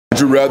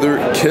you rather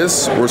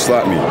kiss or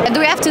slap me? Do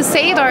we have to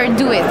say it or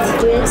do it?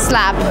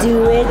 Slap.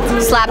 Do it.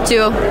 Slap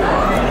too.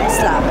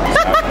 Slap.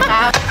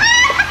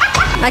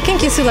 I can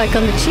kiss you like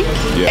on the cheek.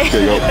 Yeah,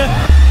 okay, go.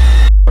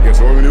 Okay,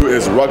 so what we do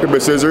is rock, paper,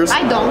 scissors.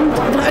 I don't.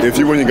 If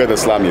you win, you get to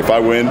slap me. If I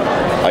win,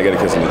 I get a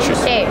kiss on the cheek.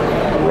 Okay.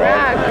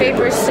 Rock,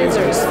 paper,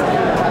 scissors.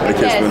 A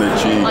kiss on the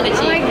cheek. On the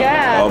cheek.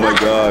 Oh Oh my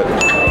god. my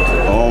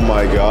god. Oh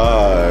my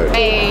god.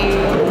 Hey.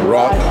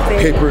 Rock,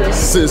 paper,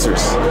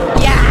 scissors.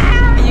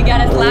 Yeah. You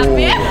gotta slap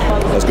me.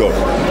 Let's go.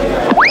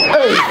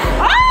 Hey.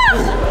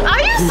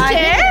 Are you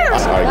scared?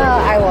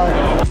 I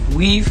won't.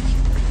 We've.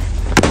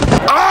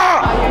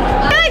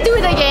 Can I do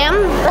it again?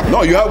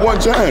 No, you have one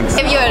chance.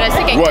 Give you a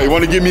second. What, you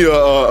want to give me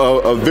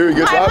a very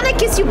good I slap? want to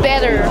kiss you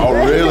better. Oh,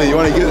 really? You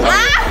want to kiss?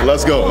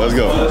 Let's go, let's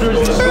go.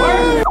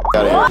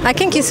 I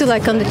can kiss you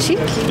like on the cheek.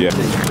 Yeah.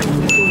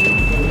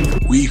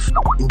 We've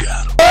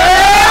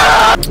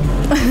got him.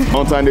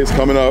 Valentine Day's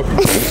coming up.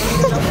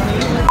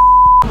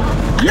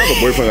 You have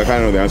a boyfriend, I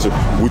kind of know the answer.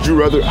 Would you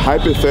rather,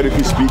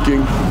 hypothetically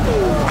speaking,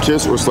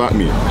 kiss or slap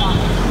me?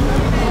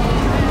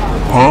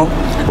 Huh?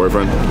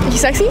 Boyfriend? You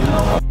sexy?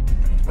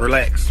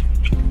 Relax.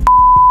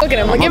 Look at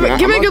him.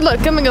 Give me a good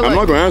look. Give me a good I'm not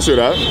look. going to answer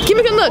that. Give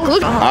me a good look.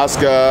 Look. Ask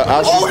these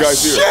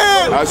guys here.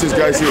 Ask these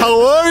guys here.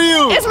 How are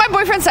you? Is my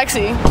boyfriend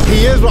sexy?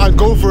 He is, but I'd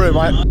go for him.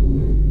 Yeah.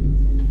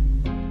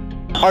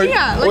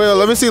 Like Wait,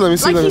 let me see.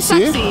 he's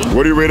sexy.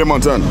 What do you rate him on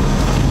 10?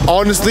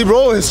 Honestly,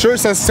 bro, his shirt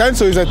says 10,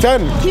 so he's a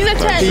 10. He's a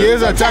 10. He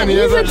is a 10. He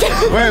is a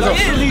 10. Wait,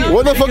 so,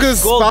 what the fuck is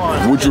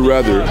stop? Would you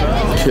rather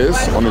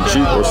kiss on the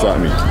cheek or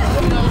slap me?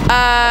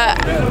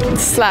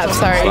 Slap.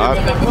 Sorry. Slap?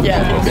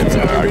 Yeah.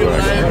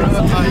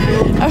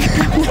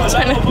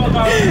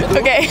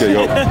 Okay. Okay,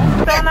 go.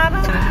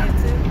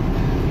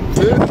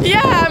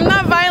 Yeah, I'm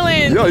not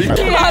violent. Yo, you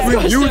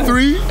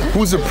three,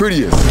 who's the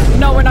prettiest?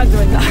 No, we're not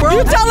doing that.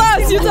 You tell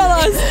us. You tell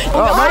us.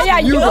 Yeah,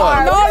 you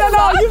are. No.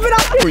 You've been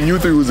asking. Between you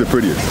three, who's the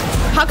prettiest?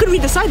 How could we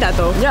decide that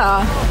though?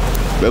 Yeah.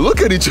 They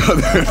look at each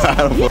other. I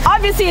don't know.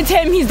 Obviously it's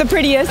him, he's the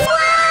prettiest.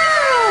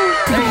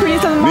 The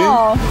prettiest of them Me?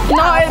 all.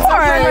 No, it's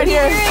hard right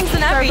here. Earrings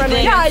and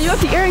everything. Yeah, you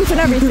have the earrings and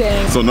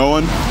everything. So no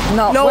one?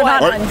 No, we're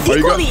not Are- done. are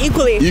you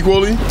Equally.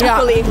 Equally? Yeah.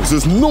 Equally. So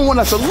there's no one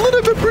that's a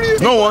little bit prettier?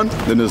 No one?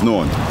 Then there's no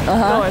one. You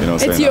know what I'm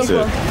saying? It's you.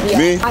 That's it.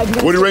 Me?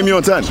 What do you rate me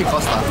on 10?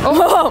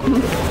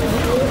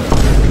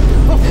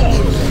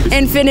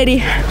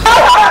 Infinity.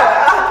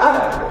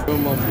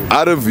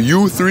 Out of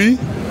you three,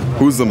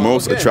 who's the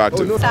most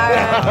attractive?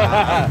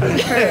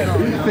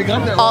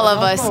 All of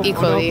us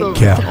equally.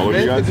 Yeah. All of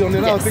you guys?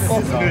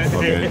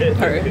 Okay.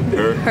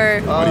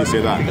 Her. Why do you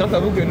say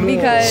that?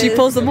 Because She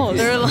pulls the most.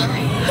 they're like,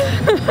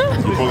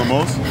 You pull the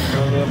most?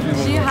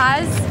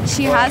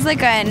 She has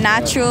like a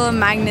natural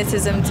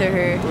magnetism to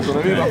her.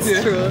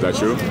 Is that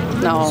true?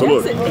 no. So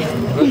look.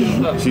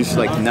 She's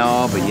like,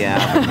 no, but yeah.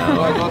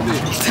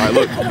 Alright,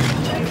 look.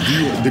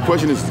 The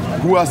question is,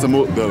 who has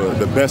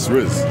the best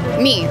riz?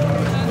 Me.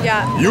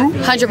 Yeah. You?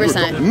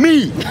 100%.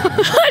 Me!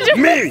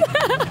 Me!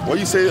 Why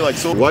you say it like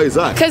so? Why is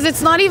that? Because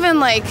it's not even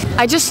like,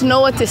 I just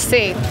know what to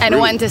say and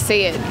Really? when to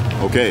say it.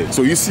 Okay,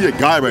 so you see a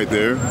guy right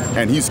there,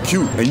 and he's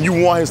cute, and you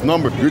want his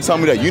number. You're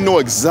telling me that you know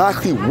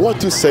exactly what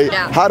to say,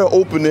 Yeah. how to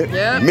open it,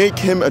 Yep. make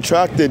him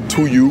attracted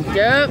to you,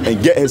 Yep.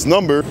 and get his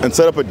number, and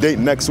set up a date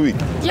next week.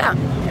 Yeah.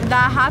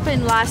 That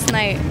happened last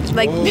night.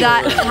 Like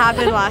that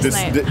happened last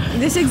night.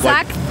 This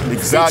exact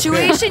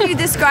situation you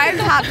described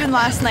happened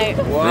last night.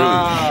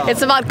 Really?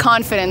 It's about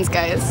confidence,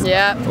 guys.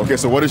 Yeah. Okay,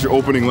 so what is your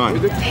opening line?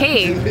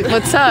 Hey,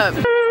 what's up?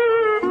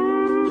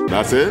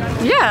 That's it?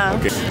 Yeah.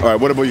 Okay. All right,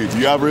 what about you? Do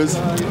you have riz?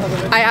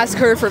 I asked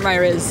her for my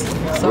riz.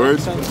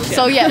 Words?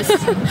 So yes.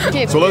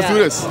 Okay. So let's do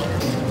this.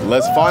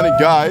 Let's find a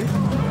guy,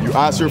 you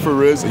ask her for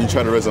riz, and you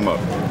try to riz him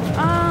up.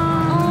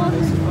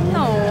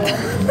 No.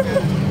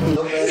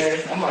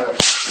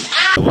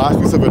 The last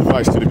piece of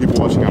advice to the people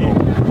watching at home.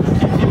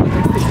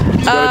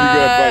 It's gotta be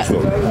good advice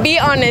though. Be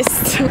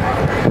honest.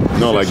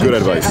 No, like good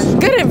advice.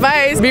 Good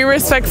advice. Be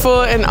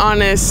respectful and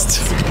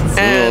honest.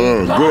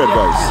 And No, good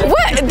advice.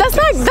 what? That's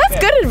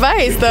good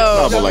advice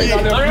though. No, but like,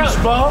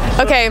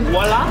 Okay.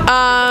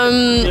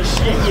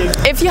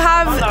 If you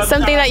have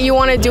something that you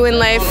want to do in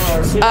life,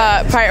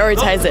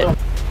 prioritize it.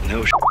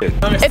 No shit.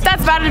 If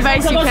that's bad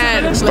advice, you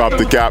can. stop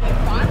the cap.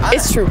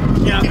 It's true.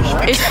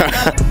 It's